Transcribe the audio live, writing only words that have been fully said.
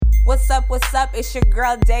What's up? It's your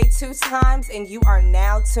girl Day 2 times, and you are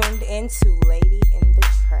now tuned into Lady in the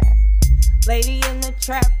Trap. Lady in the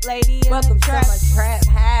trap, lady in Welcome the trap. to my trap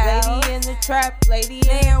house. Lady in the trap, lady in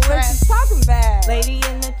Man, the what trap. you talking about? Lady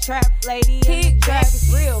in the trap, lady in the trap. Kickback is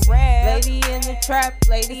real rap. Lady in the trap,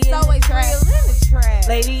 lady It's in the always trap. real in the trap.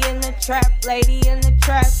 Lady in the trap, lady in the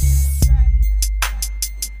trap.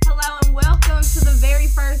 Hello and welcome to the very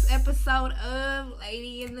first episode of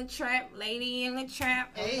Lady in the Trap, Lady in the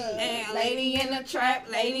Trap. Hey. Lady in the Trap,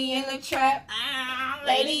 Lady in the Trap.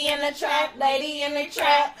 Lady in the Trap, Lady in the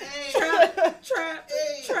Trap. Trap.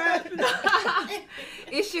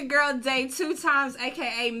 It's your girl Day 2 times,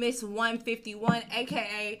 aka Miss 151,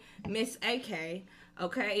 aka Miss AK.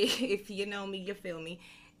 Okay, if you know me, you feel me.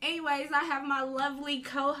 Anyways, I have my lovely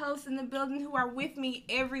co-hosts in the building who are with me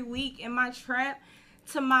every week in my trap.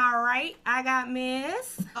 To my right, I got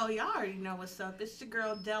Miss. Oh, y'all already know what's up. It's your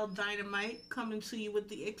girl Del Dynamite coming to you with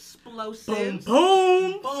the explosives.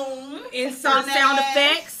 Boom. Boom. Insert On that sound ass.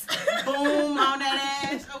 effects. Boom on that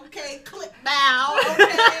ass. Okay, click bow.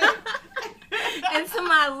 Okay. And to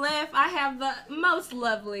my left, I have the most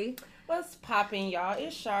lovely, What's poppin', y'all?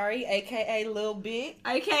 It's Shari, aka Lil Big,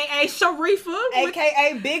 aka Sharifa.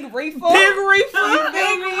 aka Big Reefer. Big Reefer. You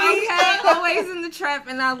feel me? Okay, always in the trap,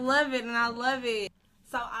 and I love it,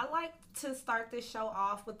 So I like to start this show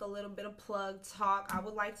off with a little bit of plug talk. I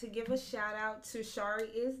would like to give a shout out to Shari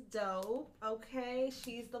is Dope. Okay,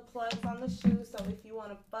 she's the plugs on the shoe. So if you want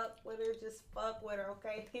to fuck with her, just fuck with her.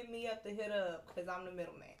 Okay, hit me up to hit up because I'm the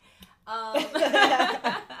middleman.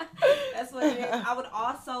 That's what it is. I would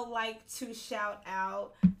also like to shout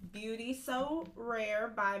out Beauty So Rare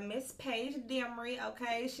by Miss Paige Demery.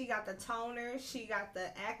 Okay, she got the toner, she got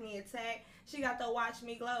the acne attack, she got the watch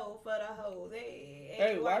me glow for the hoes.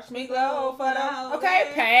 Hey, watch me glow for the hoes.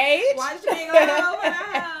 Okay, Paige. Watch me glow for the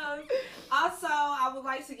hoes. Also, I would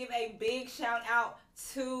like to give a big shout out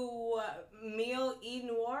to Mille E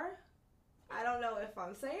Noir. I don't know if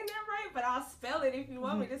I'm saying that right, but I'll spell it if you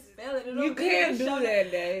want me to spell it. It'll You be can't in the do show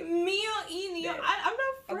that, Dave. Mille E Noir. I'm not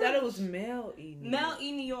I French. thought it was Mel E.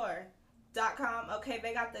 MelleENior.com. Okay,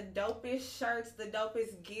 they got the dopest shirts, the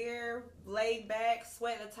dopest gear, laid back,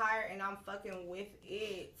 sweat attire, and I'm fucking with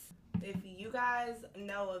it. If you guys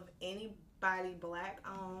know of anybody black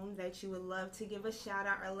owned that you would love to give a shout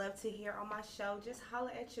out or love to hear on my show, just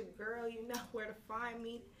holler at your girl. You know where to find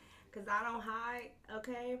me, because I don't hide,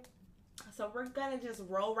 okay? So we're gonna just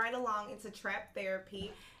roll right along into trap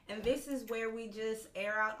therapy, and this is where we just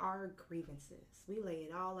air out our grievances. We lay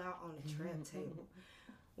it all out on the trap table.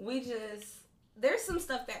 There's some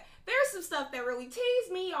stuff that really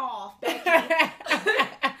tease me off, Becky.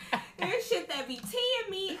 There's shit that be teeing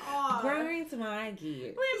me off. Grinds my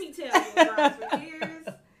gears. Let me tell you what grinds my gears.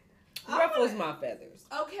 Ruffles my feathers.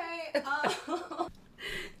 Okay.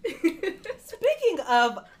 Speaking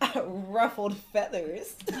of ruffled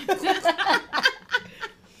feathers,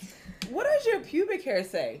 what does your pubic hair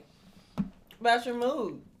say about your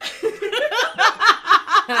mood?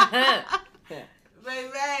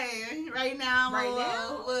 Baby, right now I'm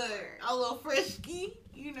a little frisky,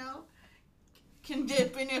 you know. Can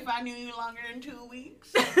dip in if I need longer than 2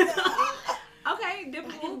 weeks. Okay,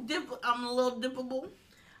 dippable. I'm a little dippable.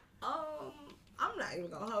 I'm not even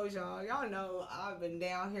gonna hold y'all. Y'all know I've been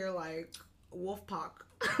down here like Wolfpack.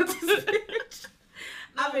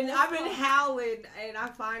 I've been howling, and I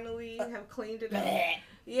finally have cleaned it up.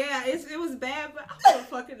 Yeah, it was bad, but I don't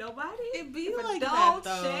fucking nobody. It be If I like don't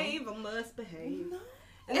that, though. shave, I must behave. No.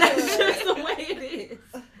 And that's just the way it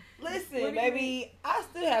is. Listen, baby, I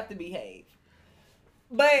still have to behave.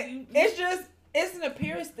 But it's an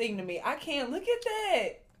appearance thing to me. I can't look at that.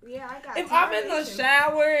 Yeah, I got. If I'm in the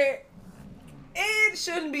shower, it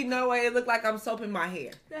shouldn't be no way it look like I'm soaping my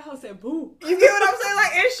hair. That hoe said, "Boo." You get what I'm saying?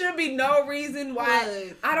 Like, it should be no reason why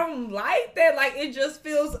Right. I don't like that. Like, it just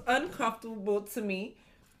feels uncomfortable to me.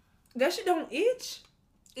 That shit don't itch.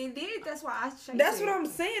 It did. That's why I shaved. That's what I'm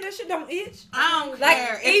saying. That shit don't itch. I don't Like,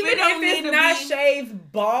 care. even it don't if need it's to not be-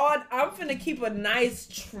 shaved bald, I'm finna keep a nice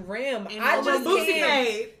trim. And I no just boosie can't.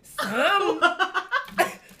 fade.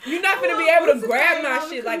 You're not gonna be able to Boosie grab fade my on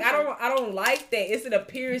shit. the Like, I don't like that. It's an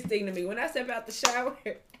appearance thing to me. When I step out the shower,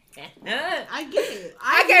 I get it. I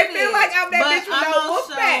get can't feel it. like I'm that But bitch with I'm no also- wolf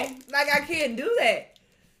back. Like, I can't do that.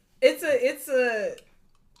 It's a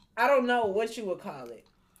I don't know what you would call it.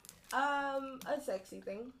 A sexy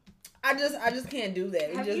thing. I just can't do that.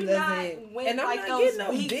 It Have just you doesn't. not went And I'm like not those getting no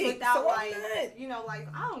weeks dick, without so I'm like not. you know, like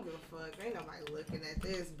I don't give a fuck. Ain't nobody looking at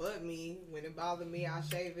this but me. When it bothers me, I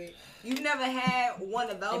shave it. You've never had one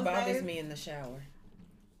of those It bothers days? me in the shower.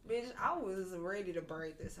 Bitch, I was ready to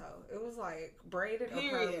braid this hoe. It was like braided or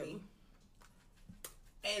Period. permy.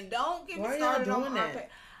 And don't get me Why started y'all on doing armpit.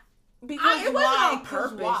 that? Because it wasn't on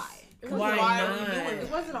purpose. Why? Why Why are not? we doing It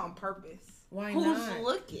it? wasn't on purpose. Why Who's not?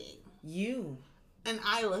 looking? You. And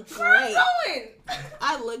I look Where I'm great. going?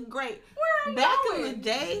 I look great. Where I'm Back going? in the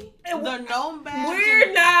day, And the gnome badge.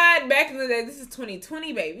 We're not back in the day. This is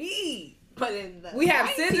 2020, baby. But in the We have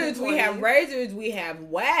scissors, we have 1920s, razors, we have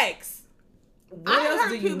wax. What I else heard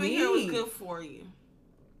do you pubic hair was need? good for you.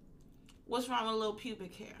 What's wrong with a little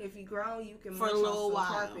pubic hair? If you grown, you can For a munch on little some while.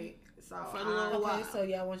 carpet. So For a little while. Okay, so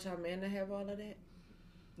y'all want y'all man to have all of that?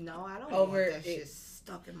 no, I don't Over want that it- shit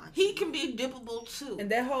stuck in my. He cheek. can be dippable too. And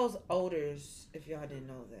that holds odors, if y'all didn't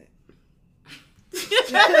know that.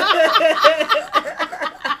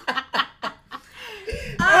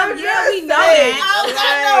 Yeah, we know saying. that. I don't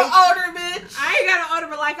got no odor, bitch. I ain't got an odor,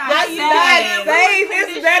 but like I That's said, not safe. It's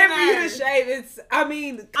conditioner. better for you to shave. It's, I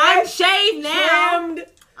mean, I'm cut, shaved now. trimmed,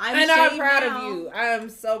 I'm and I'm shaved proud now. of you. I am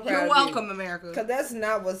so proud You're of welcome, you. America. Because that's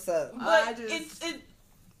not what's up. But just-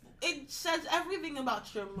 it says everything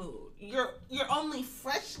about your mood. You're only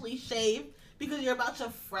freshly shaved because you're about to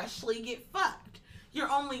freshly get fucked.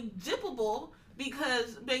 You're only dippable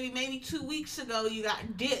because maybe 2 weeks ago you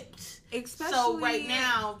got dipped. Especially So right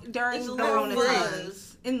now during it's a the little Rona frizz.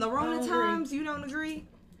 times. In the Rona agree. times, you don't agree?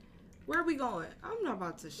 Where are we going? I'm not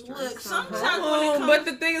about to stress. Look, on her. sometimes when it comes, But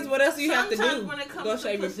the thing is, what else do you have to sometimes do? when it comes Go to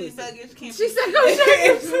shave your pussy, pussy. beggars can't She be said go shave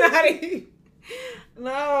your It's not even.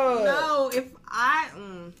 No. No, if I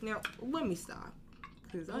now let me stop.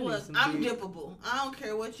 Cause I need Look, some I'm beard. dippable. I don't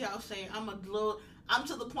care what y'all say. I'm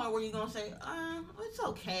to the point where you're gonna say, it's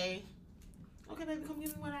okay. Okay, baby, come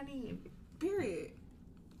give me what I need. Period.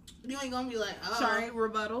 You ain't gonna be like, oh, Sorry,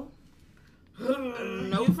 rebuttal. nope.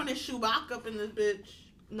 Nope. You finna shoe back up in this bitch.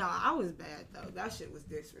 No, I was bad though. That shit was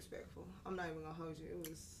disrespectful. I'm not even gonna hold you. It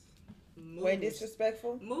was Way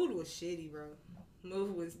disrespectful? Mood was shitty, bro.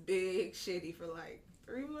 Mood was big shitty for like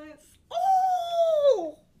 3 months.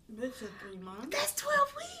 Ooh! Bitch, at 3 months. That's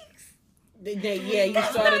 12 weeks. Yeah, you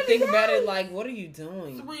That's started to think 90 about it days. like, what are you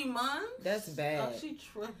doing? 3 months? That's bad. Oh, she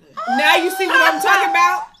tripping. Now you see what I'm talking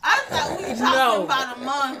about? I thought we talking No. about a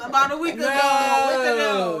month, about a week ago. No.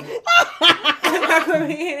 A week ago. I'm not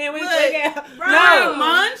coming in and we Look, take out. Bro, No.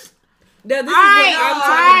 months? No, this is Alright, what I'm alright,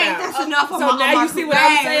 talking about. that's enough. So I'm now you see what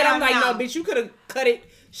I'm saying? I'm like, no, no, bitch, you could have cut it,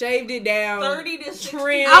 shaved it down. 30 to 60 Trim.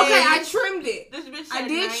 days. Okay, I trimmed it. This bitch I said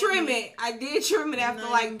did 90. trim it. I did trim it after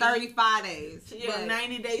like 90. 35 days. So you're a But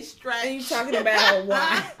 90-day stretch. And you talking about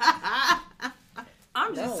why?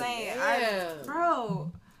 I'm just No, saying, yeah.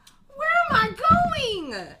 bro, where am I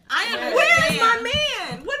going? I understand. Where is my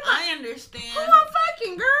man? What am I? I understand. Who I'm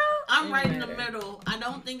fucking, girl? I'm right in the matter. middle. I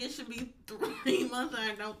don't think it should be 3 months, and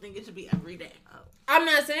I don't think it should be every day. I'm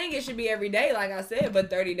not saying it should be every day, like I said, but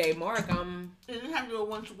 30-day mark, It doesn't have to go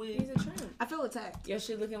once a week. he's a trim. I feel attacked. Your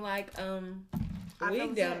shit looking like a I wig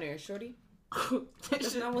feel down sad. there, shorty.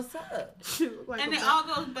 That's not what's up. And it all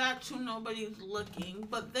goes back to nobody's looking.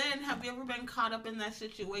 But then, have you ever been caught up in that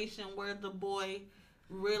situation where the boy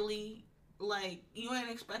really, like, you ain't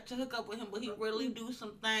expect to hook up with him, but he really do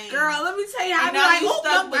some things? Girl, let me tell you, I And be now like, you oh,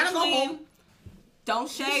 stuck no, gotta go between- home. Don't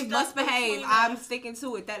shave, stuck must behave. between I'm us. sticking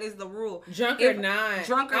to it. That is the rule. Drunk If- or not.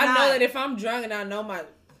 drunk or I know not. that if I'm drunk and I know my...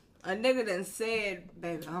 A nigga done said,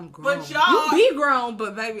 baby, I'm grown. But y'all- You be grown,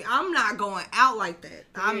 but baby, I'm not going out like that.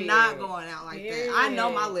 I'm not Period. going out like that. I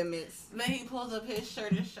know my limits. Then he pulls up his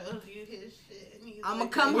shirt and shows you his shit. And he's I'ma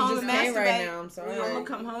like, come We home just and came masturbate. right now, I'm sorry. I'm gonna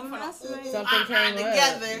come home and Finna masturbate. Something came up.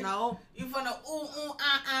 together. No, You finna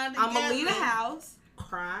together. I'm gonna leave the house,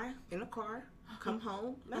 cry in the car, come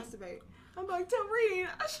home, masturbate. I'm like, Tareen,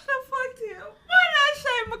 I should have fucked him. Why did I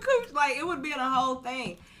shave my cooch? Like, it would be a whole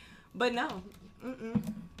thing. But no.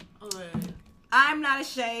 I'm not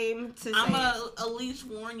ashamed to say I'm it. gonna at least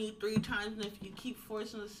warn you 3 times, and if you keep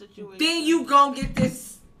forcing the situation, Then you gon' get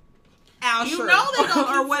this out you know they gonna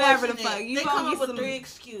or keep whatever the forcing fuck. it. You They gonna come get up with some 3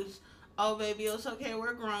 excuses. Oh, baby, it's okay.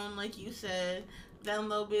 We're grown, like you said. Then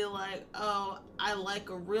they'll be like, "Oh, I like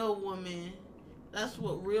a real woman. That's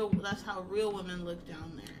how real women look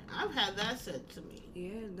down there." I've had that said to me.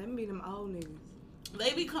 Yeah, them be them old niggas.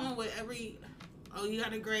 They be coming with every. Oh, you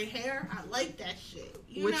got a gray hair? I like that shit.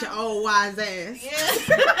 You With know? your old wise ass.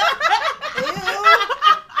 Yeah.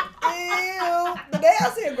 Ew. The day I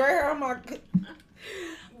see a gray hair, I'm like... It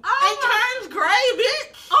turns gray,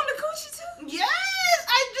 bitch. On the coochie too? Yes,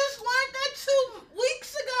 I just learned that 2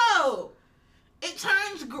 weeks ago. It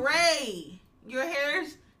turns gray. Your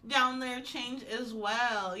hairs down there change as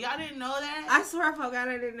well. Y'all didn't know that? I swear, folk, I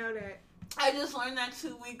didn't know that. I just learned that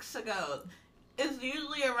 2 weeks ago. It's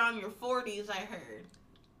usually around your 40s, I heard.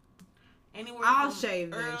 Anywhere I'll from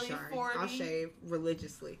shave then, early sorry. 40s. I'll shave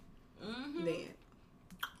religiously Mm-hmm. then.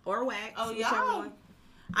 Or wax. Oh, whichever y'all. one.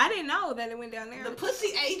 I didn't know that it went down there. The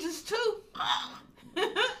pussy ages too.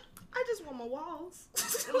 I just want my walls.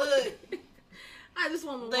 Look, I just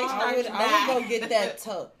want my They walls. start- I would go get that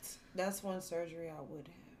tucked. That's one surgery I would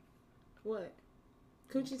have. What?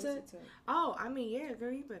 Coochie tuck? Oh, I mean, yeah,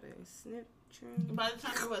 girl, you better snip, trim. by the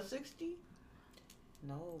time you're what, 60?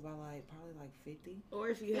 No, by probably 50. Or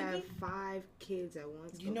if you have Maybe. 5 kids at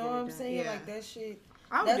once. You know what I'm saying? Yeah. Like that shit.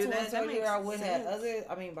 I would That's do one that. That surgery makes I would have.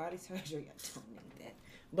 sense. Body surgery, I don't need that.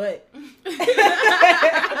 But,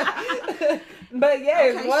 but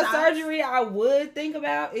yes, Okay, one shots. surgery I would think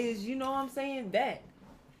about is, you know what I'm saying, that.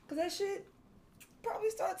 Because that shit probably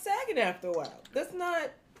starts sagging after a while. That's not,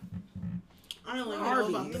 I only know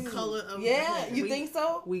Harvey. about the color of yeah, the head. you think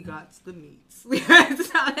so? We got the meats. That's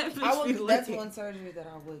how that bitch I be would, that's looking. one surgery that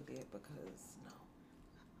I would get because,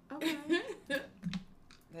 no, Okay.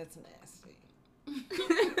 that's nasty.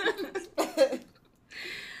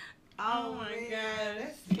 Oh my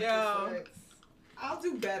God. Yo. I'll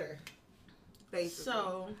do better. Basically.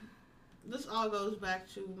 So, this all goes back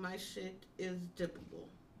to my shit is dippable.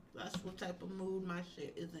 That's what type of mood my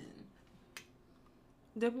shit is in.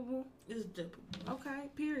 Dippable? It's dippable. Okay,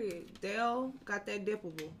 period. Dale got that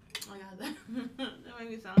dippable. I got that. That made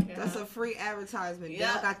me sound good. That's a free advertisement.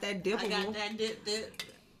 Yeah. Dale got that dippable. I got that dip.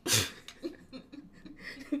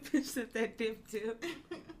 Bitch said that dip.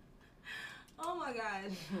 Oh my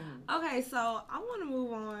gosh. Okay, so I want to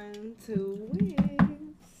move on to wigs.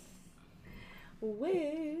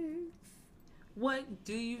 Wigs. What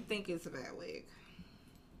do you think is a bad wig?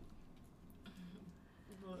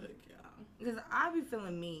 Look, y'all. Because I be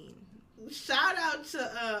feeling mean. Shout out to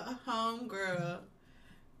a homegirl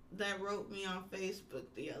that wrote me on Facebook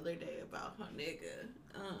the other day about her nigga.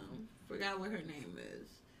 Forgot what her name is.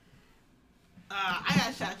 I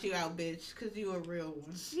gotta shout you out, bitch, because you a real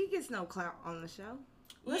one. She gets no clout on the show.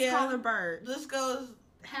 Let's Yeah. call her Bird. This goes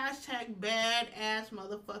hashtag badass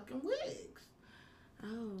motherfucking wigs.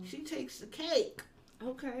 Oh, She takes the cake.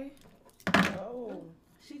 okay. Oh.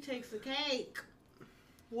 She takes the cake.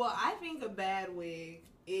 Well, I think a bad wig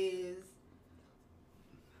is,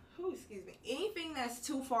 excuse me, anything that's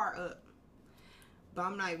too far up. But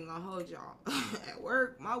I'm not even gonna hold y'all. At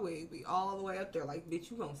work, my wig be all the way up there. Like, bitch,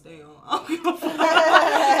 you gonna stay on. I don't give a fuck.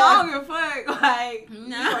 I don't give a fuck. Like,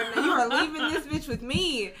 No. you are leaving this bitch with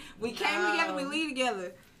me. We came No. together, we leave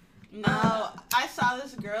together. No, I saw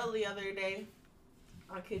this girl the other day.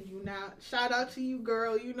 I kid you not. Shout out to you,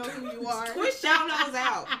 girl. You know who you are. Quit shouting those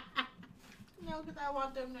out. No, because I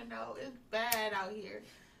want them to know it's bad out here.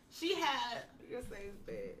 She had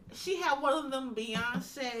one of them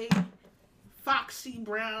Beyonce Foxy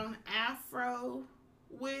Brown Afro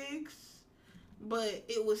wigs, but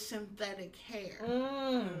it was synthetic hair.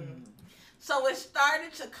 So it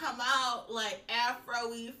started to come out like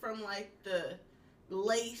Afro-y from like the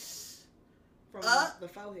lace From up. the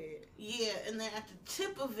forehead. Yeah, and then at the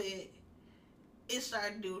tip of it, it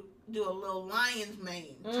started to do a little lion's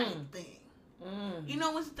mane type thing. You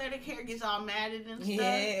know when synthetic hair gets all matted and stuff?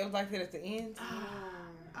 Yeah, it was like that at the end.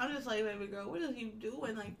 I'm just like, baby girl, what are you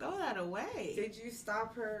doing? Like, throw that away. Did you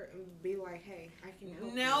stop her and be like, hey, I can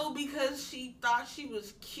help No, because she thought she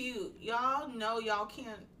was cute. Y'all know y'all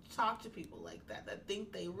can't talk to people like that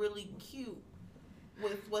think they really cute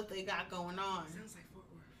with what they got going on. Sounds like Fort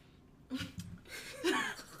Worth.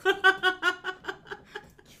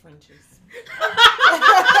 Trenches.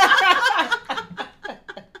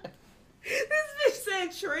 This bitch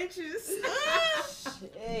said trenches.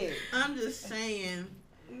 Shit. I'm just saying,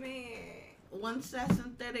 Man, once that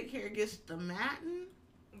synthetic hair gets to matting,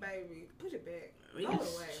 baby, put it back. it's Throw it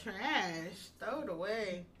away. trash. Throw it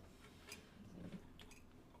away.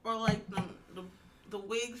 Or like the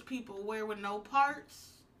wigs people wear with no parts.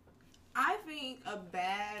 I think a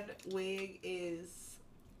bad wig is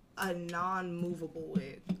a non-movable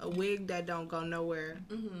wig. A wig that don't go nowhere.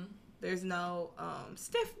 Mm-hmm. There's no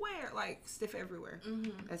stiff wear, like stiff everywhere.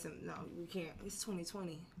 Mm-hmm. No, you can't. It's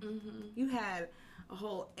 2020. Mm-hmm. You had a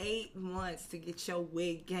whole 8 months to get your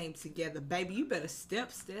wig game together, baby. You better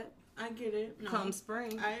step. I get it. No, Come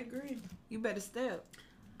spring, I agree. you better step.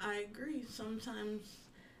 I agree. Sometimes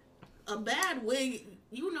a bad wig,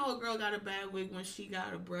 you know a girl got a bad wig when she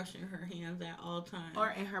got a brush in her hands at all times. Or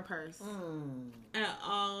in her purse. At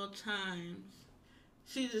all times.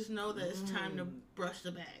 She just know that it's time to brush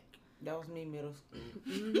the back. That was me middle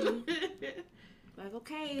school. Like,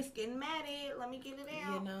 okay, it's getting matted. Let me get it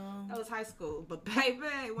out. You know. That was high school. But, baby,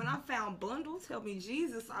 when I found bundles, help me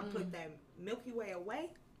Jesus, I put that Milky Way away.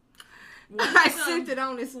 I sent it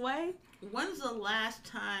on its way. When's the last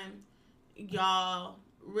time y'all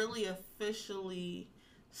really officially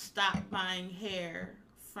stopped buying hair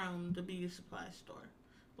from the beauty supply store?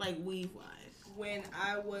 like weave wise. When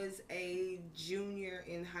I was a junior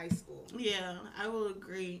in high school. Yeah, I will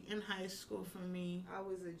agree. In high school, for me, I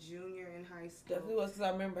was a junior in high school. Definitely was because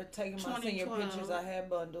I remember taking my senior 2012. pictures. I had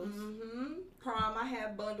bundles. Prom, I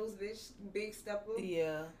had bundles, bitch. Big stepper.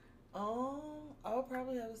 Yeah. I would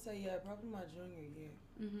probably have to say probably my junior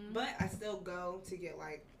year. But I still go to get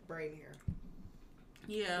like braiding hair.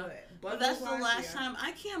 Yeah, But that's the last time.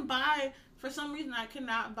 I can't buy. For some reason, I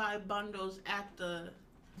cannot buy bundles at the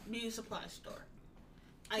beauty supply store.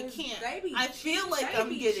 I can't. I feel like I'm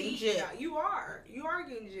getting gypped. You are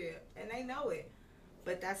getting gypped, and they know it.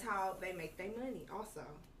 But that's how they make their money, also.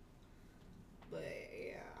 But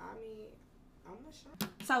yeah, I mean, I'm not sure.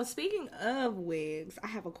 So speaking of wigs, I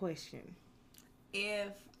have a question.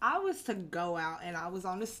 If I was to go out and I was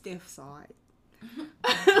on the stiff side,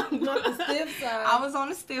 Not the stiff side. I was on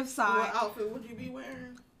the stiff side. What outfit would you be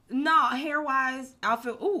wearing? No, hair wise,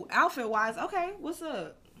 outfit. Ooh, outfit wise. Okay, what's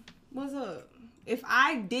up? What's up? If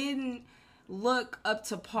I didn't look up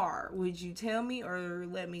to par, would you tell me or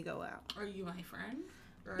let me go out? Are you my friend?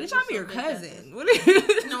 Or Bitch, are you I'm your something cousin. What are you?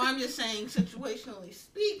 different? No, I'm just saying situationally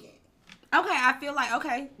speaking. Okay, I feel like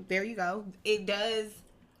there you go. It does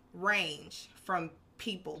range from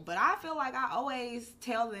people, but I feel like I always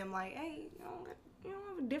tell them like, hey, you don't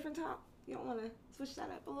have a different top. You don't want to switch that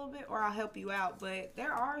up a little bit, or I'll help you out. But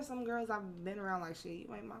there are some girls I've been around like, shit,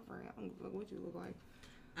 you ain't my friend. I don't give a fuck what you look like.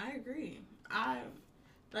 I agree.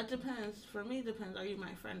 That depends. For me, it depends. Are you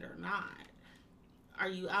my friend or not? Are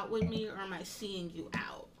you out with me or am I seeing you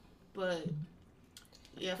out? But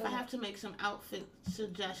yeah, if I have to make some outfit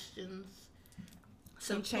suggestions,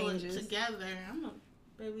 Some to pull it changes together,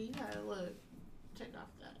 baby, you gotta look. Check off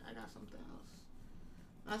that. I got something else.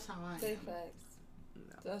 That's how I Say am. facts.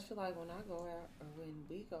 No. So I feel like when I go out or when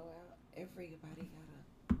we go out,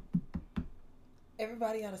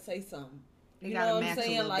 everybody gotta say something. You know what I'm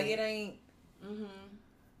saying? Like it ain't.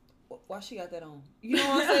 Why she got that on? You know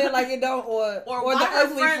what I'm saying? Like it don't, or Or the why her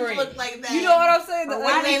ugly friends friend. look like that? You know what I'm saying? The Or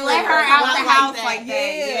why ugly they friend. let her out the house like that.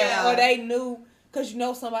 Yeah. Yeah. Or they knew, cause you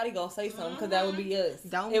know somebody gonna say something, cause that would be us.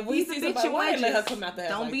 Don't if we be see the bitch somebody, in why they let her wedges. come out the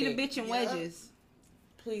house Don't like be that? the bitch in Yeah. wedges.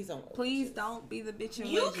 Please don't. Please don't be the bitch in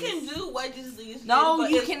You wedges. can do wedges these days. No,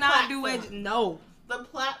 but you it's cannot do platform. wedges. No. The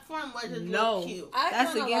platform wedges No. look cute.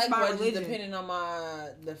 That's kinda against my wedges religion. Depending on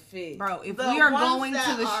the fit. Bro, if The we are ones going to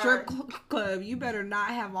that the strip are- club, you better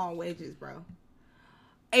not have on wedges, bro.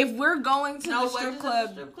 If we're going to No the strip wedges at the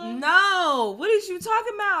club, strip club? no. What is you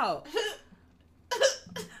talking about?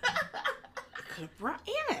 Could've brought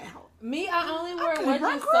Anna out. Me, I only wear could've wedges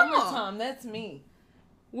brought grandma. summertime. That's me.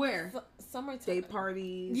 Where? Summertime. Day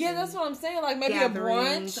parties. Yeah, and that's what I'm saying. Like maybe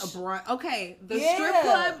gatherings, a brunch. A brunch. Okay, the Yeah. strip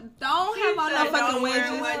club don't She have on no said fucking don't wear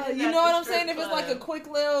wedges. wedges. You at know what the I'm saying? strip If it's like a club. quick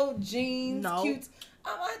little jeans, No. cute.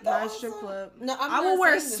 I might Not throw a strip some- club. No, I'm I not will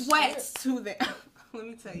wear saying the sweats strip. to the. Let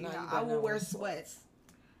me tell you, No, now, you I better will not wear wear sweats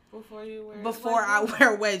Before you wear before I wedges.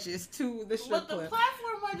 wear wedges to the strip But the club.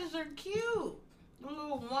 platform wedges are cute. The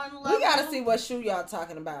little one level. We gotta see what shoe y'all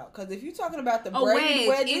talking about. Cause if you talking about the A braided wedge,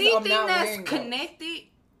 wedges, I'm anything not that's wearing those. connected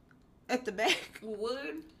at the back.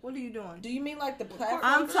 Wood. What are you doing? Do you mean like the platform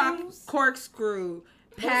I'm talking shoes? corkscrew,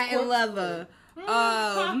 patent corkscrew? leather,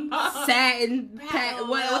 satin, Patent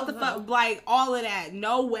what the leather. fuck, like all of that.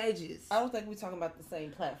 No wedges. I don't think we're talking about the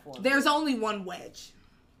same platform. There's only one wedge.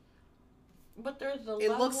 But there's a It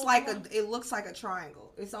looks level like one. it looks like a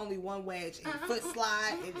triangle. It's only one wedge and foot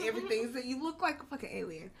slide and everything. So you look like a fucking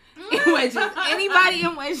alien in wedges. Anybody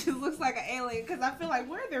in wedges looks like an alien because I feel like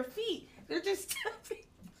where are their feet? They're just stuffing.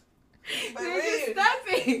 They're just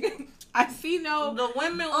stuffing. I see no. The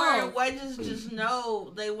women wearing wedges just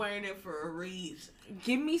know they wearing it for a reason.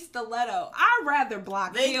 Give me stiletto. I'd rather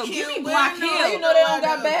block They heel. Give can't me wear block no- How heel. you know they don't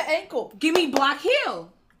got bad ankle? Give me block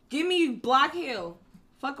heel. Give me block heel.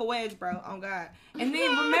 Fuck a wedge, bro. Oh God. And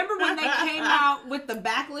then remember when they came out with the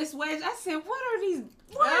backless wedge? I said, what are these?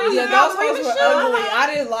 What are these Yeah, those ballerina ones were shoes? ugly.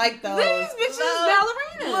 I didn't like those. These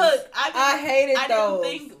bitches ballerinas. Look, I hated I those.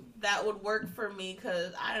 didn't think that would work for me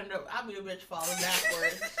because I don't know. I'll be a bitch falling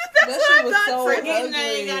backwards. That shit was so Forgetting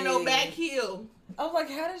they ain't got no ugly. back heel. I was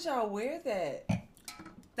like, how did y'all wear that?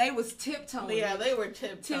 They was tiptoeing. Yeah, they were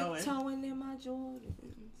tiptoeing. tiptoeing in my Jordans.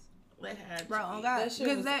 They had Bro, to oh be. God. That shit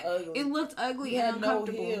Because was that ugly. it looked ugly You and had no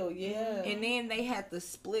uncomfortable. heel, yeah. And then they had the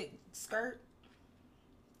split skirt.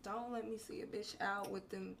 Don't let me see a bitch out with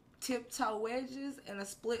them tiptoe wedges and a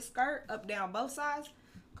split skirt up down both sides.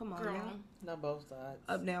 Come on Girl. now. Not both sides.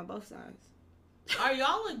 Up down both sides. Are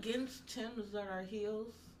y'all against Timbs that are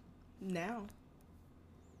heels? Now.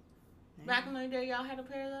 Back in the day, y'all had a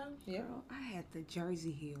pair of those? Yeah. Girl, I had the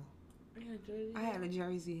Jersey heel. Yeah, Jersey. I had a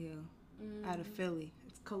Jersey heel out of Philly.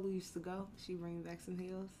 It's Cole used to go. She bring back some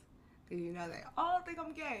heels. Cause you know they all think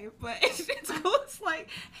I'm gay, but it's cool. It's like,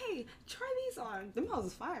 hey, try these on. Them hoes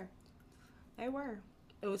is fire. They were.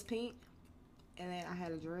 It was pink, and then I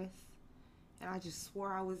had a dress, and I just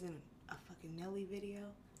swore I was in a fucking Nelly video.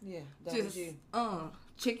 Yeah, that Just was you.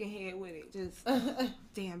 chicken head with it. Just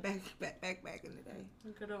damn back in the day.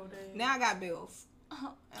 Good old days. Now I got bills. And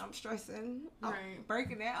I'm stressing. I'm Right.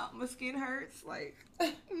 breaking out. My skin hurts. Like,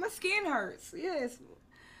 my skin hurts. Yes.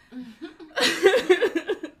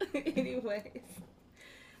 Anyways.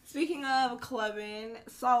 Speaking of clubbing,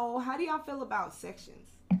 so how do y'all feel about sections?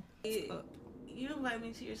 You invite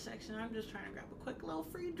me to your section. I'm just trying to grab a quick little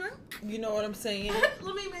free drink. You know what I'm saying?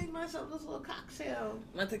 Let me make myself this little cocktail.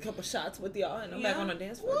 I take a couple shots with y'all, and I'm back on the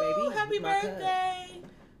dance floor, Woo, baby. Happy My cousin. birthday.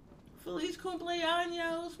 Feliz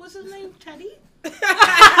cumpleaños. What's his name? Teddy? I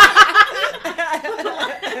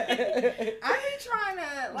be trying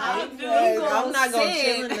to like Google I'm not gonna sit.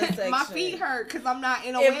 chill in this section. My feet hurt because I'm not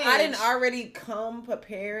in a If wedge. I didn't already come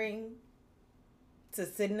preparing to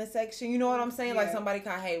sit in a section, you know what I'm saying? Like Yeah. somebody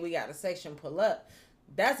call, hey, we got a section, pull up.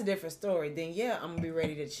 That's a different story. Then yeah, I'm gonna be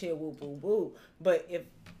ready to chill, woo, boo, boo. But if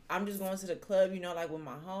I'm just going to the club, you know, like with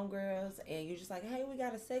my homegirls, and you're just like, hey, we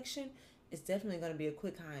got a section, it's definitely gonna be a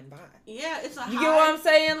quick high and by. Yeah, it's a You get what I'm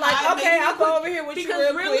saying? Like, high, okay, maybe I'll go over here with you because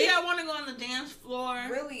real really, quick. I want to go on the dance floor.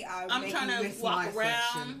 Really, I'm trying to walk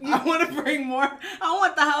around. I want to bring more. I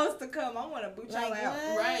want the host to come. I want to boot y'all Like, out.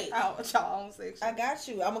 what? Right. Out with y'all own section. I got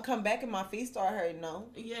you. I'm gonna come back and my feet start hurting, though.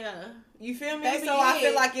 Yeah. You feel me? Baby, So I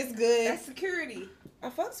feel yeah. like it's good. That's security. I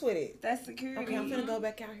fucks with it. That's security. Okay, I'm finna go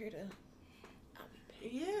back out here to.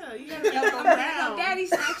 Yeah, you gotta Yo, make I'm them bringing round. up daddy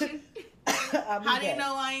section. I'll be How do you back.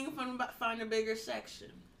 know I ain't gonna find a bigger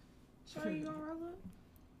section? Sure, you gonna roll up?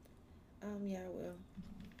 Yeah, I will.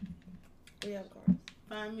 We have cars.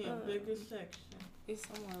 Find me a bigger section. It's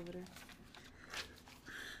somewhere over there.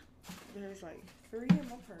 There's like 3 in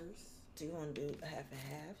my purse. Do you want to do half and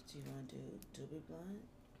half? Do you want to do doobie blunt?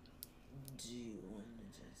 Do you want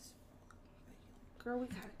to just? Girl, we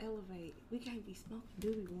gotta elevate. We can't be smoking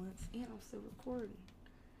doobie once, and I'm still recording.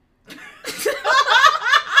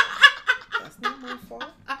 That's not my fault.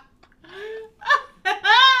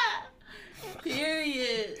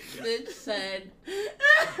 Period. Bitch said.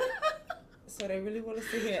 So they really want to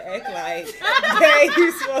sit here and act like, hey,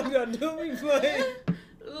 you smoking on doobie blunt?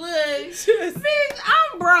 Look. Just Bitch,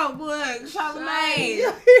 I'm broke. Look, Charlamagne.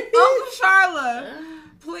 Right. Uncle Charla,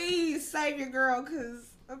 please save your girl,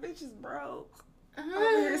 cause a bitch is broke.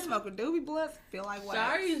 Over here smoking doobie blunts, feel like what?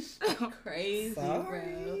 Sorry's crazy, bro.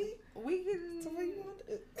 Sorry. We can. So what you want to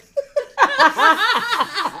do?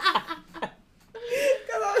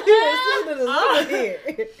 Because I'm here listening to this over here.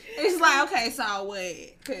 It's like, okay, so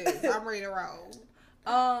wait, cause I'm ready to roll.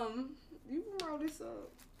 You can roll this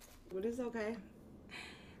up, but it's okay.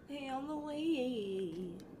 They on the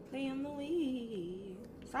way. They on the way.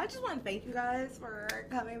 So I just want to thank you guys for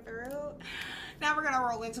coming through. Now we're gonna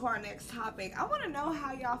roll into our next topic. I want to know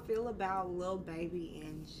how y'all feel about Lil Baby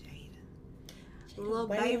and Jada. Lil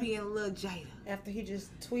Waiter. Baby and Lil Jada. After he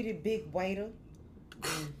just tweeted big waiter.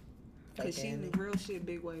 Cause she the real shit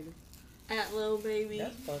big waiter. At Lil Baby,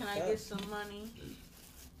 That's fucked can I up. get some money?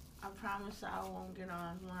 I promise I won't get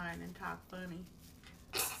online and talk funny.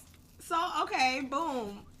 So okay,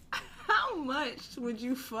 boom. How much would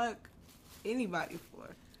you fuck anybody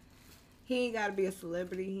for? He ain't gotta be a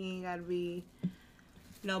celebrity. He ain't gotta be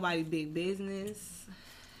nobody big business.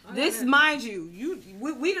 This, mind you,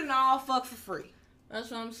 we done all fuck for free. That's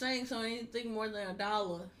what I'm saying. So anything more than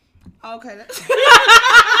 $1. Okay.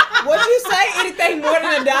 What'd you say? Anything more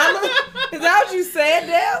than $1? Is that what you said,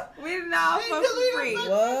 Dale? We done all fuck for free.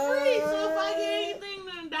 What? Free. So if I get anything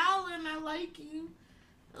than $1 and I like you,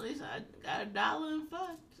 at least I got $1 and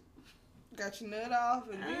fucked. Got your nut off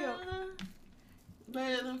and deal.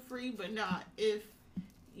 Better than free, but not if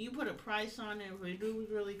you put a price on it. If a dude was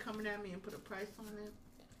really coming at me and put a price on it.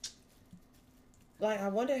 Like, I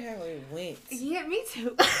wonder how it went. Yeah, me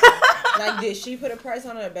too. Like, did she put a price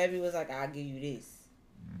on it, or baby was like, I'll give you this?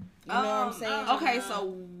 You know what I'm saying? Okay, so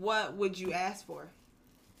what would you ask for?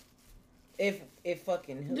 If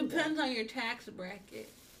fucking who? Depends on your tax bracket.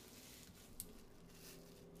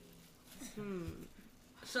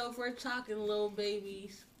 So if we're talking Lil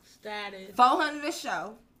Baby's status, 400 a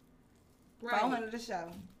show. right? 400 a show.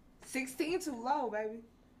 16 too low, baby.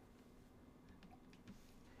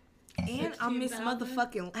 And I miss 16,000?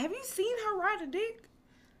 motherfucking. Have you seen her ride a dick?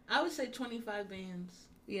 I would say 25 bands.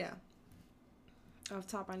 Yeah. Off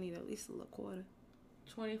top, I need at least a little quarter.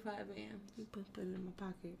 25 bands. You put it in my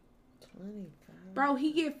pocket. 25. Bro,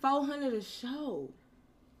 he get 400 a show.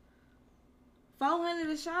 400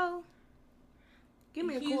 a show? Give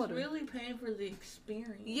me a He's quarter. really paying for the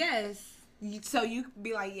experience. Yes. So you could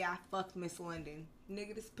be like, yeah, I fucked Miss London.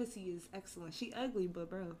 Nigga, this pussy is excellent. She ugly, but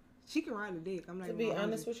bro, she can ride a dick. I'm not To even be gonna hold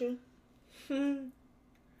honest you. with you,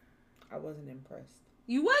 I wasn't impressed.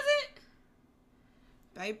 You wasn't?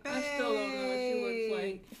 Baby. I still don't know what she looks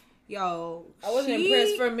like. Yo, I wasn't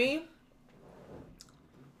impressed. For me,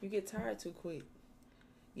 you get tired too quick.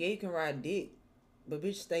 Yeah, you can ride dick, but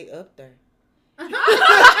bitch, stay up there. You get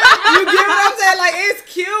what I'm saying? Like, it's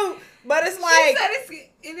cute, but it's like,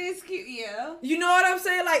 it is cute, yeah. you know what I'm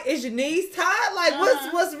saying? Like, is your knees tied? Like,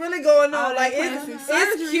 what's really going on? All Like, that it's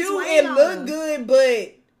plastic surgery's cute weighing and on look her. good,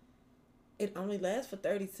 but it only lasts for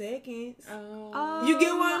 30 seconds. You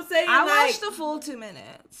get what I'm saying? I Like- watched the full 2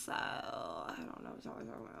 minutes, so I don't know what y'all are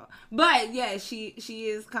talking about. But yeah, she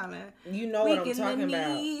is kind of You know what I'm talking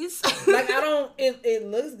about. knees. Like, I don't, it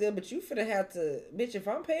looks good, but you finna have to, bitch, if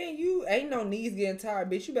I'm paying you, ain't no knees getting tired,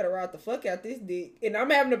 bitch, you better ride the fuck out this dick. And I'm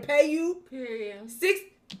having to pay you Period.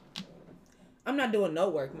 I'm not doing no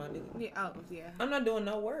work, my nigga. Yeah, oh yeah. I'm not doing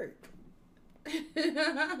no work.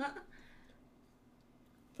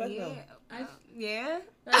 Fuck no. Yeah.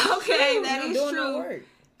 That's Okay, true. that I'm not is doing no true. work.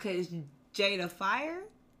 Cause Jada Fire,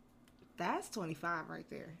 that's 25 right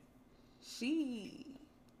there. She.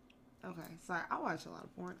 Okay, sorry. I watch a lot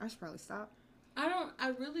of porn. I should probably stop.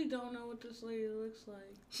 I really don't know what this lady looks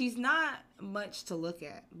like. She's not much to look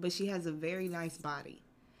at, but she has a very nice body,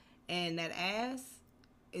 and that ass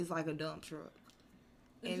is like a dump truck.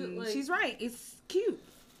 Is it And like- she's right. It's cute.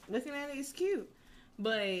 Looking at it, it's cute.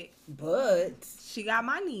 But she got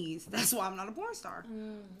my knees. That's why I'm not a porn star.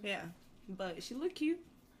 Yeah. But she look cute.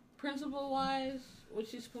 Principal wise, was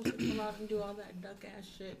she supposed to come out and do all that duck ass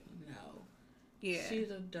shit? No. Yeah. She's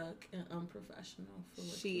a duck and unprofessional for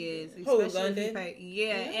what She is. did. Who, Especially if you London? pay.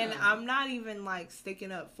 Yeah, and I'm not even like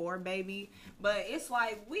sticking up for baby, but it's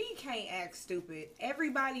like we can't act stupid.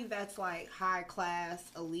 Everybody that's like high class,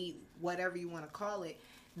 elite, whatever you want to call it,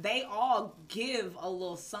 they all give a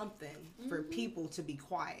little something for people to be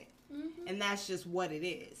quiet. And that's just what it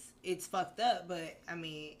is. It's fucked up, but I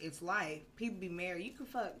mean, it's life. People be married. You can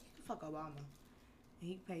fuck Obama, and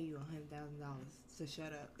he pay you $100,000 to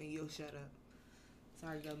shut up, and you'll shut up.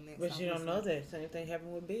 Sorry, government. But stop you don't know listening. that. Same thing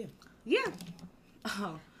happened with Bill. Yeah.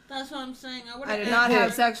 Oh, That's what I'm saying. I did not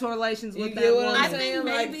have sexual relations You with get that what woman. I'm I think saying?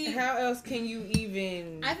 maybe- Like, how else can you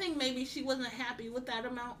even... I think maybe she wasn't happy with that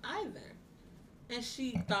amount either. And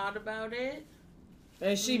she thought about it.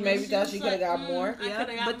 And she maybe thought she could have got more. I Yeah,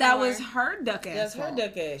 coulda got but that more. was her duck ass. That's her fault.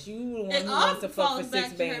 duck ass. You the one It who all wants to fuck falls for back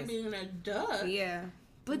 6 to her bands. being a duck. Yeah.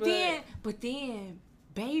 But then,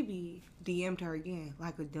 baby DM'd her again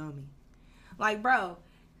like a dummy. Like, bro,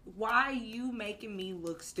 why you making me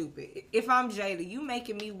look stupid? If I'm Jada, you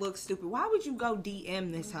making me look stupid. Why would you go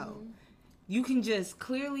DM this hoe? You can just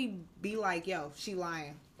clearly be like, yo, she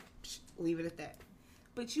lying. Leave it at that.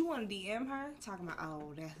 But you want to DM her talking about,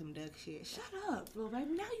 oh, that's some duck shit. Shut up, little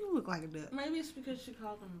baby. Now you look like a duck. Maybe it's because she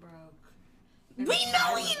called him broke. We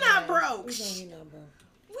know he not broke. We know he not broke.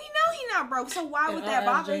 We know he not broke. So why would that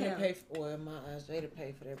bother him? My eyes Jada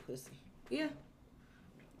pay for that pussy. Yeah.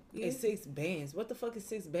 Yeah. It's 6 bands. What the fuck is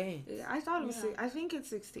 6 bands? Yeah, I thought it was. Yeah. I think it's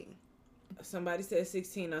 16. Somebody said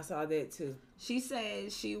 16. I saw that too. She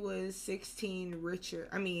said she was 16 richer.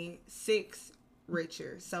 I mean, 6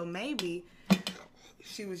 richer. So maybe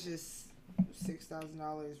she was just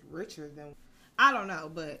 $6,000 richer than. I don't know,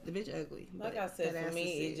 but the bitch ugly. Like But I said, that for ass me,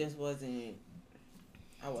 is it sick. just wasn't.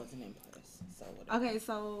 I wasn't impressed. So whatever. Okay,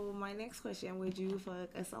 so my next question: would you fuck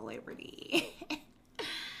a celebrity?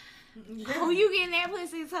 Who you getting that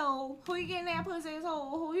pussy's hole? Who you getting that pussy's hole?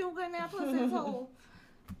 Who you getting that pussy's hole?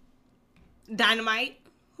 Dynamite.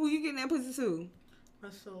 Who you getting that pussy to?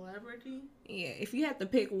 A celebrity? Yeah, if you had to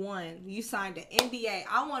pick one, you signed an NDA.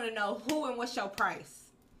 I want to know who and what's your price.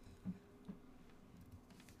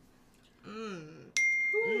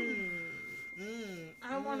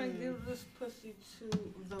 I want to give this pussy to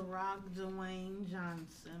The Rock, Dwayne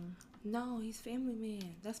Johnson. No, he's family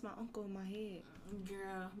man. That's my uncle in my head.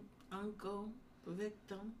 Girl, uncle,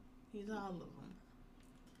 victim. He's all of them.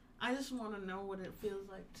 I just want to know what it feels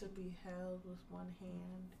like to be held with one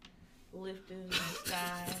hand, lifted in the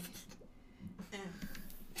sky. And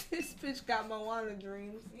This bitch got Moana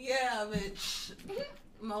dreams. yeah, bitch.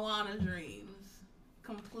 Moana dreams.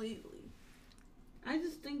 Completely. I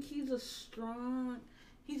just think he's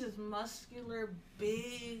he's just muscular,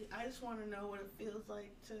 big. I just want to know what it feels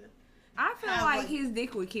like to. I feel Have, like like- his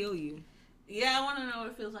dick would kill you. Yeah, I want to know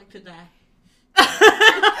what it feels like to die.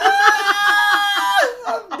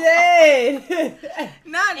 I'm dead.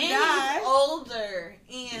 Not And die. he's older,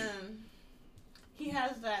 and he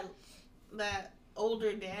has that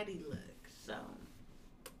older daddy look. So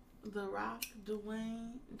The Rock,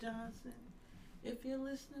 Dwayne Johnson. If you're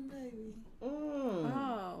listening, baby,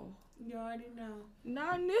 Oh. you already know.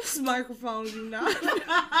 Not in this microphone, you not.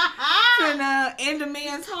 Finna end a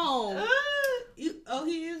man's home. He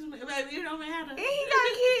is, baby. It don't matter. And he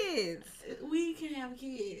got kids. We can have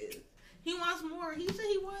kids. He wants more. He said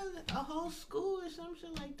he wanted a whole school or some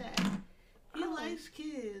shit like that. He likes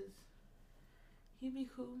kids. He'd be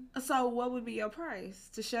cool. So what would be your price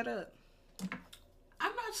to shut up?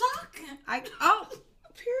 I'm not talking.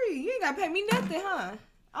 Period. You ain't gotta pay me nothing, huh?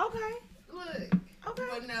 Okay. Look. Okay.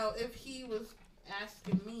 But no, if he was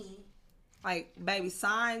asking me. Like, baby,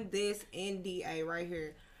 sign this NDA right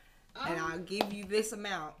here. And I'll give you this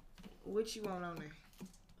amount. What you want on there?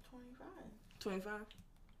 25. 25?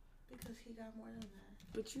 Because he got more than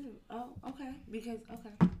that. But you, okay. Because,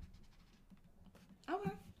 okay.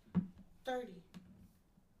 Okay. 30.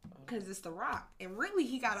 Because it's The Rock. And really,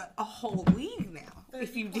 he got a whole league now.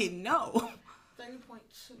 If you didn't know.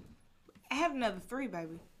 30.2. Add another 3,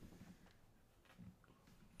 baby.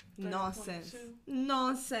 30.2. Nonsense.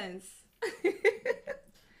 Nonsense.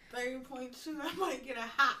 30.2. I might get a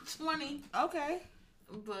hot 20. Okay.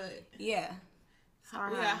 But Yeah.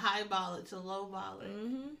 we got high ball it to low ball it.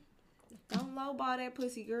 Mm-hmm. Don't lowball that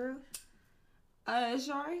pussy, girl.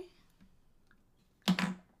 Shari?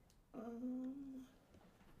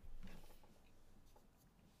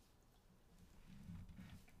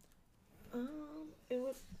 It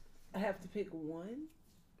was. I have to pick one.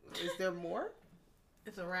 Is there more?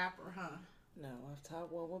 It's a rapper, huh? No, off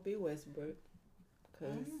top one would be Westbrook. Cause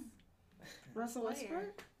Russell Player.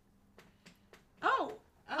 Westbrook?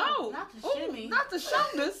 Oh, not the shimmy. not the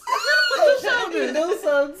shoulders. you do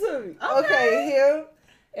something to me. Okay, him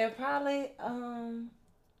and probably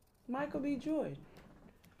Michael B. Jordan.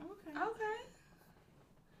 Okay.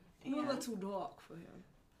 You a little too dark for him.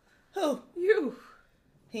 Who? You.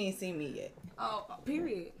 He ain't seen me yet. Oh,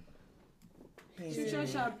 period. He ain't Shoot seen your me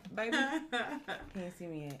yet. shot, baby. He ain't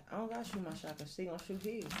seen me yet. I don't gotta shoot my shot because she gonna shoot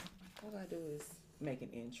his. All I gotta do is make an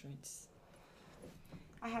entrance.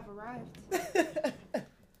 I have arrived.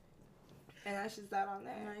 And that's just that on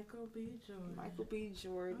that. Michael B. Jordan. Michael B.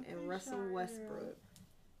 Jordan and Okay, Russell sorry, Westbrook.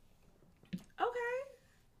 Okay.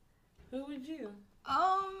 Who would you?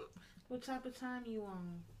 What type of time you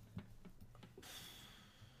on?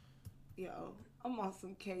 Yo, I'm on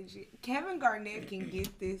some KG. Kevin Garnett can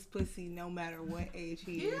get this pussy no matter what age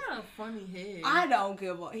he He is. got a funny head. I don't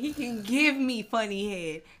give a. He can give me funny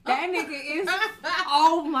head. That nigga is.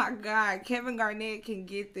 Oh my God, Kevin Garnett can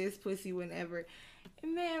get this pussy whenever,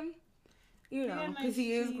 and then, you know, because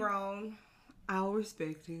he is grown. I'll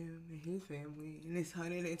respect him and his family and his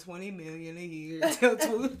 $120 million a year till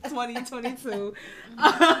 2022.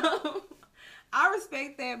 I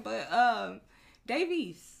respect that, but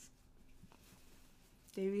Davies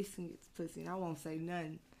can get this pussy, and I won't say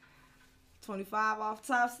nothing. 25 off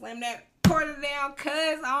top, slam that quarter down,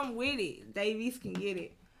 cuz I'm with it. Davies can get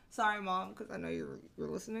it. Sorry, Mom, because I know you're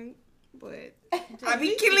listening, but I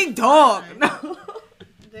be killing dog. No.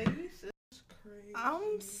 Davies is crazy.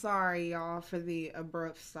 I'm sorry, y'all, for the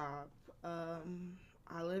abrupt stop.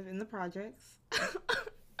 I live in the projects.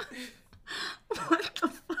 What the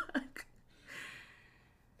fuck?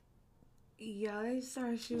 Y'all, they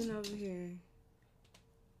started shooting over here.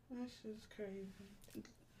 That shit's crazy.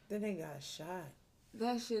 Then they got shot.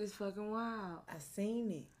 That shit is fucking wild. I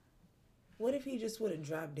seen it. What if he just would have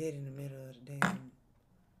dropped dead in the middle of the damn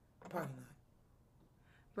parking lot?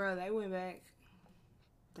 Bro, they went back.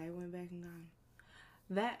 They went back and got him.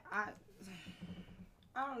 That, I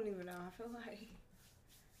don't even know. I feel like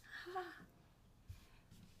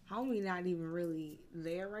homie not even really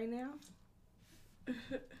there right now.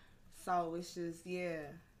 So it's just, yeah.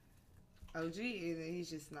 OG, he's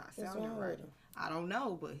just not What's sounding wrong right. with him? I don't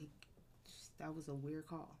know, but that was a weird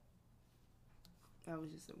call. That was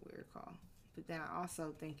just a weird call. But then I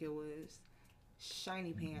also think it was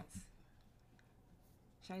Shiny Pants.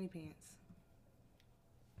 Shiny Pants.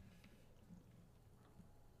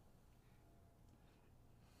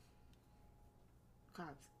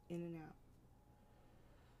 Cops in and out.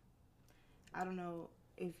 I don't know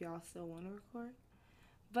if y'all still want to record,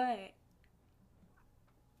 but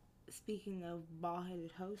speaking of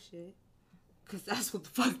bald-headed hoe shit, because that's what the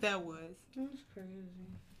fuck that was. That's crazy.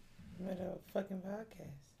 Made a fucking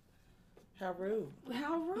podcast. How rude.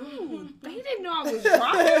 How rude. They didn't know I was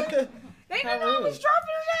dropping. They didn't know I was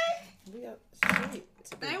dropping today. We got shit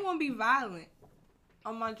to do. They won't be violent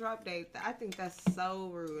on my drop date. I think that's so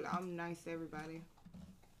rude. I'm nice to everybody.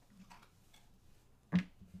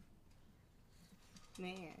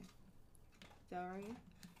 Man. That right?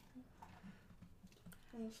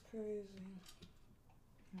 That's crazy.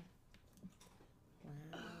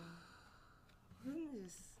 Wow. I'm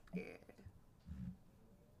just scared.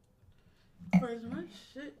 For as much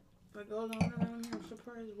shit that goes on around here, I'm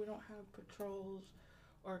surprised we don't have patrols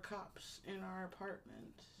or cops in our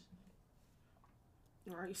apartments.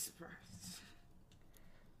 Are you surprised?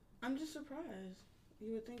 I'm just surprised.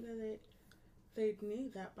 You would think that they'd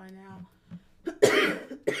need that by now.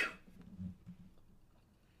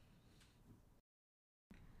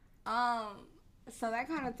 So that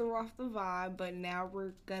kind of threw off the vibe, but now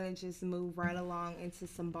we're gonna just move right along into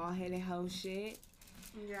some bald-headed hoe shit.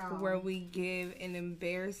 Yeah. Where we give an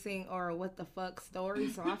embarrassing or a what the fuck story.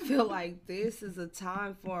 So I feel like this is a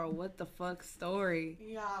time for a what the fuck story.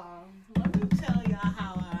 Y'all, let me tell y'all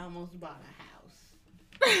how I almost bought a house.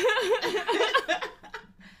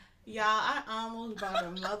 Y'all, I almost bought a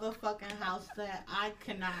motherfucking house that I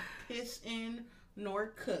cannot piss in nor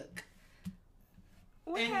cook.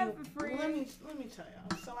 What And happened, friend? let me tell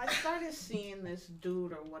y'all. So I started seeing this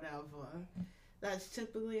dude or whatever. That's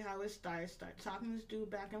typically how it starts. Start talking to this dude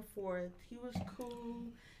back and forth. He was cool,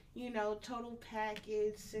 you know, total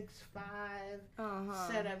package,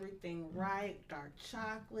 6'5", set everything right, dark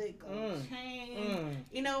chocolate, gold chain.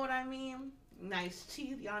 You know what I mean? Nice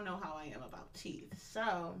teeth. Y'all know how I am about teeth.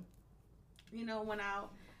 So, you know, went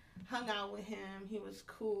out, hung out with him. He was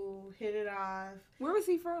cool, hit it off. Where was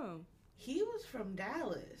he from? He was from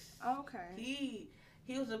Dallas. Okay.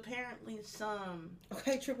 He was apparently some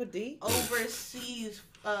Triple D overseas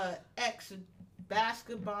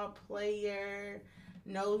ex-basketball player,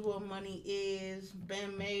 knows what money is,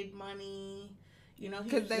 been made money. You know,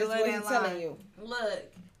 because they what he's telling you.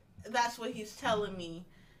 Look, that's what he's telling me.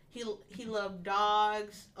 He loved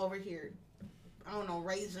dogs over here. I don't know,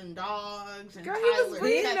 raising dogs and Girl, Tyler, he was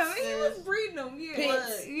breeding them. Texas. He was breeding them. Yeah.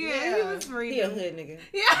 Pigs. Yeah, he was breeding He a them. hood nigga.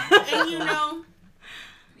 Yeah.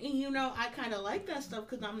 And you know, I kind of like that stuff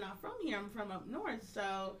because I'm not from here. I'm from up north.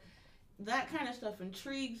 So that kind of stuff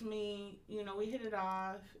intrigues me. You know, we hit it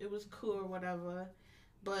off. It was cool or whatever.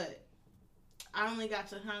 But I only got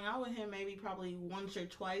to hang out with him maybe probably once or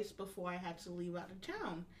twice before I had to leave out of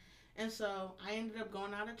town. And so I ended up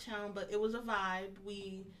going out of town, but it was a vibe.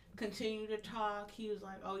 We continued to talk. He was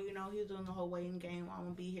like, oh, you know, he's doing the whole waiting game. I'm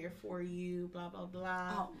going to be here for you, blah, blah,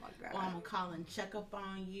 blah. Oh, my God. Or I'm going to call and check up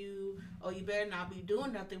on you. Oh, you better not be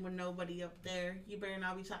doing nothing with nobody up there. You better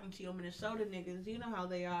not be talking to your Minnesota niggas. You know how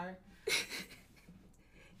they are.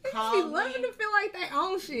 They be loving to feel like they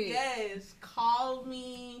own shit. Yes. Called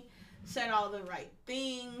me. Said all the right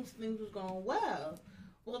things. Things was going well.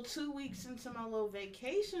 Well, 2 weeks into my little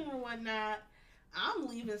vacation or whatnot, I'm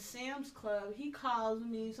leaving Sam's Club. He calls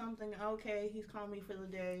me something. Okay, he's calling me for the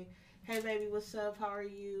day. Hey, baby, what's up? How are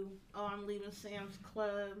you? Oh, I'm leaving Sam's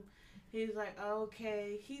Club. He's like,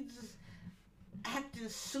 okay. He's just acting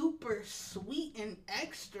super sweet and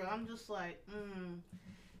extra. I'm just like,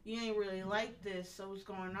 you ain't really like this. So what's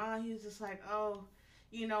going on? He's just like, oh,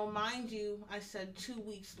 you know, mind you, I said 2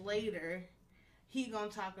 weeks later, he gonna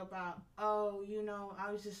talk about, oh, you know,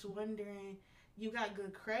 I was just wondering, you got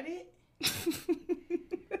good credit?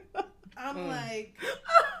 I'm like,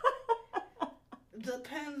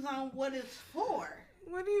 depends on what it's for.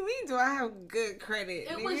 What do you mean, do I have good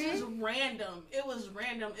credit? It was just random. It was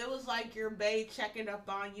random. It was like your bae checking up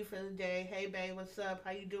on you for the day. Hey, babe, what's up?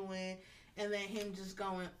 How you doing? And then him just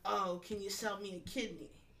going, oh, can you sell me a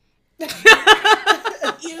kidney?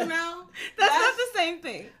 You know? That's not the same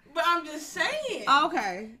thing. But I'm just saying.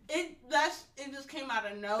 Okay. It just came out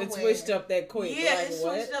of nowhere. It switched up that quick. Yeah, like, it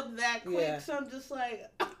switched up that quick. Yeah. So I'm just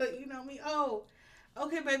like, you know me. Oh,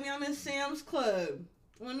 okay, baby, I'm in Sam's Club.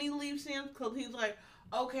 Let me leave Sam's Club. He was like,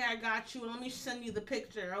 okay, I got you. Let me send you the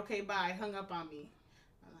picture. Okay, bye. Hung up on me.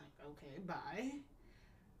 I'm like, okay, bye.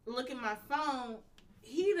 Look at my phone.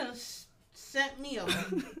 He done sent me a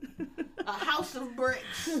house of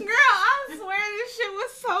bricks. Girl, I swear this shit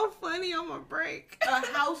was so funny on my break. A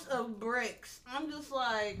house of bricks. I'm just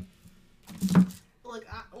like, look,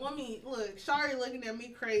 Shari looking at me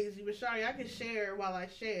crazy, but Shari, I can share while I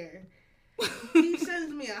share. He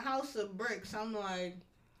sends me a house of bricks. I'm like,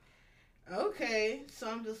 okay. So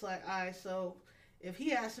I'm just like, all right, so if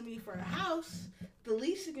he asking me for a house, the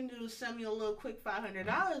least he can do is send me a little quick $500.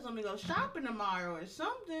 Let me go shopping tomorrow or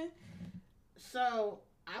something. So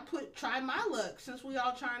I try my luck. Since we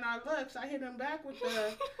all trying our lucks, I hit him back with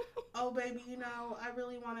the, oh, baby, you know, I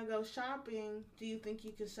really want to go shopping. Do you think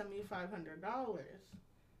you can send me $500?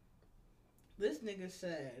 This nigga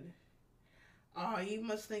said, oh, you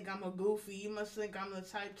must think I'm a goofy. You must think I'm the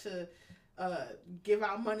type to give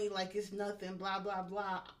out money like it's nothing, blah, blah,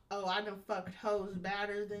 blah. Oh, I done fucked hoes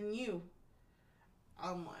badder than you.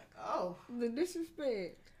 I'm like, oh. The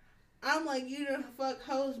disrespect. I'm like, you done fuck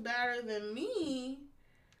hoes better than me,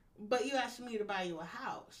 but you asked me to buy you a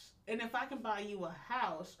house. And if I can buy you a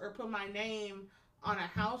house or put my name on a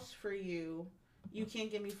house for you, you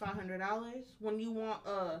can't give me $500 when you want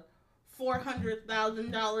a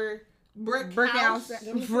 $400,000 brick house.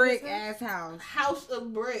 Brick ass house. House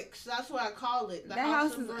of bricks. That's what I call it. That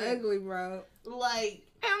house is ugly, bro. Like,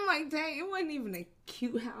 and I'm like, dang, it wasn't even a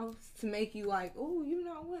cute house to make you like, oh, you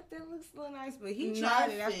know what, that looks a little nice. But he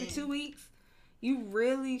tried it after 2 weeks. You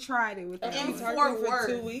really tried it with that. In Fort Worth.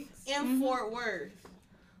 2 weeks. In Fort Worth.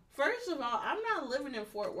 First of all, I'm not living in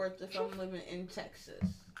Fort Worth if I'm living in Texas.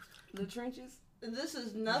 The trenches. This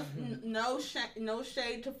is nothing. No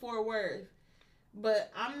shade to Fort Worth,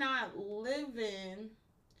 but I'm not living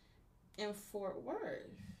in Fort Worth.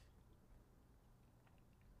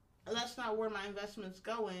 That's not where my investment's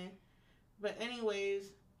going. But anyways,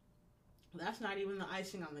 that's not even the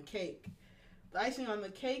icing on the cake. The icing on the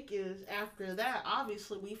cake is after that,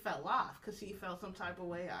 obviously we fell off because he felt some type of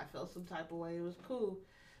way. I felt some type of way. It was cool.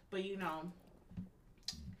 But, you know,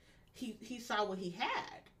 he saw what he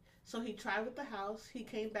had. So he tried with the house. He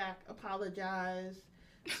came back, apologized,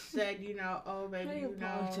 said, you know, oh, baby, you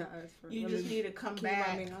know, you just need to come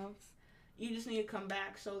back. You just need to come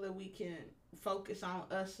back so that we can focus on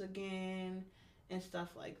us again and stuff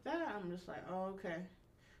like that. I'm just like, oh, okay.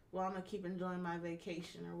 Well, I'm going to keep enjoying my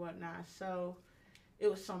vacation or whatnot. So it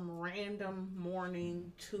was some random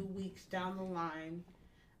morning, 2 weeks down the line.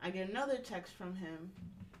 I get another text from him.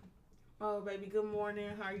 Oh, baby, good morning.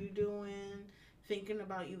 How are you doing? Thinking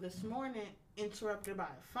about you this morning. Interrupted by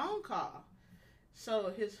a phone call.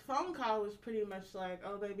 So his phone call was pretty much like,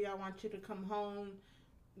 oh, baby, I want you to come home.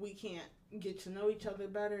 We can't get to know each other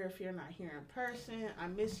better if you're not here in person. I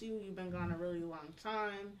miss you. You've been gone a really long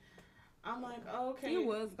time. I'm like, oh, okay. He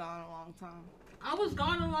was gone a long time. I was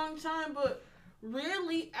gone a long time, but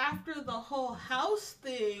really after the whole house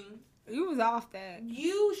thing, you was off that.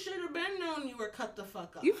 You should have been known you were cut the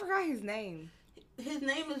fuck up. You forgot his name. His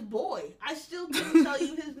name is Boy. I still couldn't tell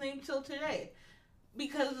you his name till today.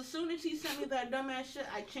 Because as soon as he sent me that dumbass shit,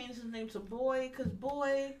 I changed his name to Boy. Because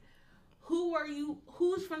Boy, who are you?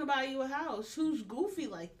 Who's finna buy you a house? Who's goofy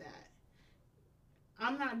like that?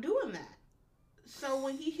 I'm not doing that. So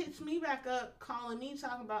when he hits me back up, calling me,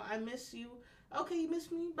 talking about, I miss you. Okay, you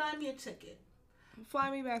miss me? Buy me a ticket.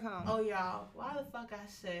 Fly me back home. Oh, y'all, why the fuck I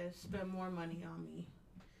said spend more money on me?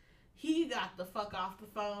 He got the fuck off the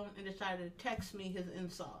phone and decided to text me his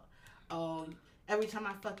insult. Oh, every time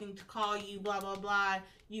I fucking call you, blah, blah, blah,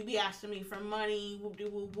 you be asking me for money, whoop de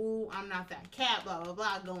whoop whoop, I'm not that cat, blah, blah,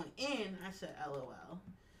 blah, going in. I said, LOL.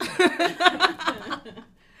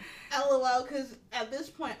 LOL, because at this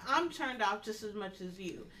point, I'm turned off just as much as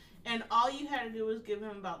you. And all you had to do was give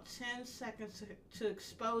him about 10 seconds to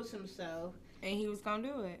expose himself. And he was going to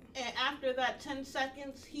do it. And after that 10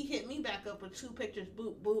 seconds, he hit me back up with 2 pictures.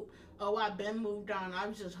 Boop, boop. Oh, I been moved on. I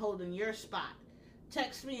was just holding your spot.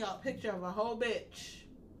 Text me a picture of a whole bitch.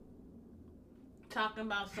 Talking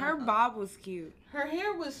about something. Her bob was cute. Her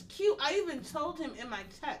hair was cute. I even told him in my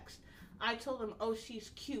text. I told him, oh,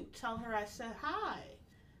 she's cute. Tell her I said hi.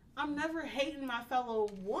 I'm never hating my fellow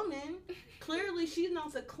woman. Clearly, she's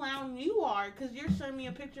not the clown you are because you're sending me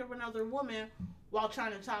a picture of another woman while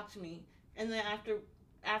trying to talk to me. And then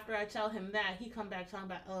after I tell him that, he come back talking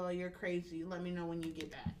about, oh, you're crazy. Let me know when you get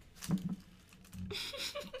back.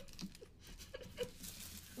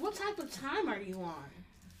 What type of time are you on?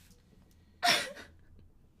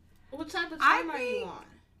 What type of time are you on?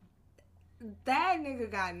 That nigga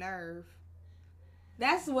got nerve.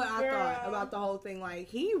 That's what I thought about the whole thing. Like,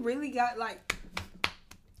 he really got, like,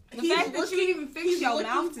 the fact that you even fix your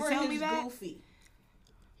mouth to tell me that. Goofy.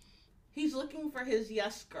 He's looking for his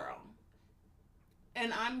yes girl.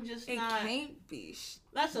 And I'm just not. It can't be.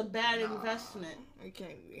 That's a bad investment. It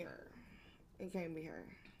can't be her. It can't be her.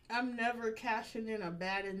 I'm never cashing in a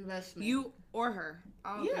bad investment. You or her.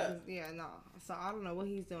 Yeah, no. So I don't know what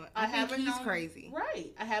he's doing. I think he's crazy.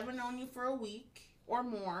 Right. I haven't known you for a week or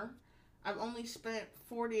more. I've only spent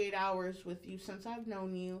 48 hours with you since I've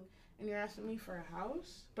known you, and you're asking me for a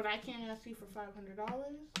house? But I can't ask you for $500?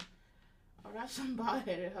 Oh, that's some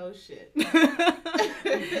bald-headed hoe shit.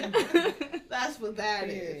 That's what that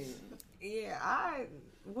is. Yeah,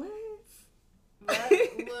 what?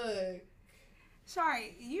 Look.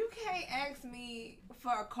 Sorry, you can't ask me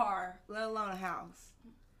for a car, let alone a house.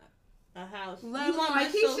 A house. You want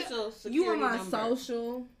my social security You want my number.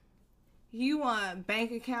 social. You want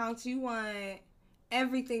bank accounts. You want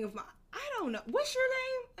everything of my... I don't know. What's your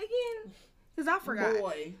name again? Because I forgot.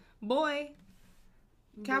 Boy.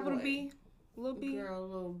 Capital Boy. B. Little B. Girl,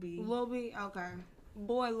 little B. Little B. Okay.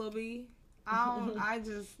 Boy, Little B. I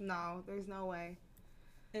just, no, there's no way.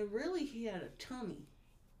 And really, he had a tummy.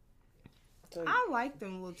 So, I like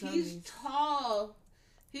them little tummies. He's tall.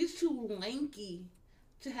 He's too lanky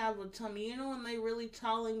to have a tummy. You know when they really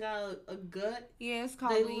tall and got a gut? Yeah, it's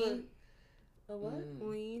called They lean. look. A what?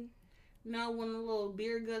 Lean. No, when the little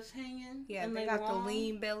beer guts hanging. Yeah, and they got long. the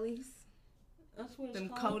lean bellies. That's what it's Them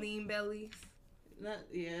called. codeine bellies. That,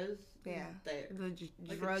 yeah. Yeah. There. The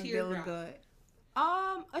Like a drug dealer teardrop. gut.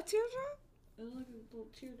 A teardrop? It's like a little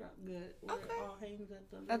teardrop gut where Okay. it all hangs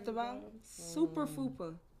at the At the very bottom? Super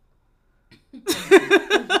fupa.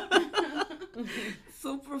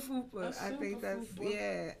 Super fupa. A I think super that's, fupa.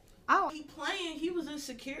 yeah. I He playing, he was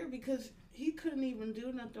insecure because he couldn't even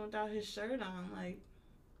do nothing without his shirt on. Like,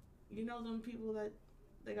 you know them people that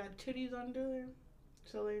they got titties under there,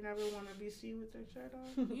 so they never want to be seen with their shirt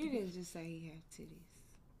on. You didn't just say he had titties.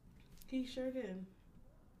 He sure did.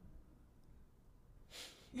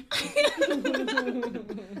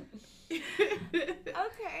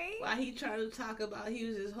 Okay. Why he trying to talk about he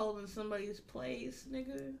was just holding somebody's place,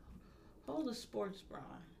 nigga? Hold a sports bra.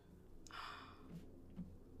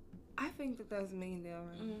 I think that that's mean, though,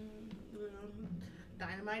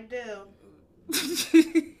 Dynamite Dale.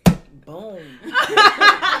 right? boom.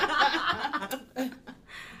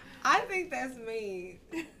 I think that's mean.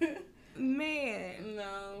 Man.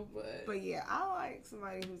 No, But yeah, I like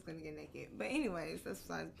somebody who's gonna get naked. But anyways, that's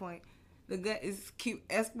besides the point. The gut is cute.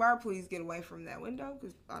 Escobar, please get away from that window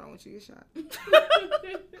because I don't want you to get shot.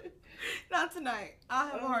 Not tonight. I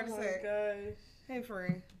have a heart attack. Gosh. Hey,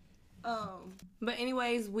 friend. But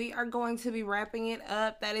anyways, we are going to be wrapping it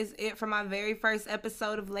up. That is it for my very first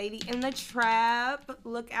episode of Lady in the Trap.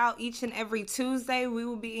 Look out each and every Tuesday. We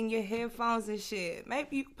will be in your headphones and shit.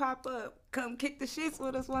 Maybe you can pop up. Come kick the shits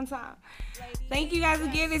with us one time. Thank you guys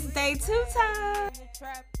again. It's day 2 time.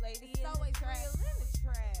 Lady in the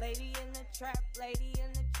trap, lady in the trap, lady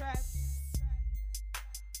in the trap.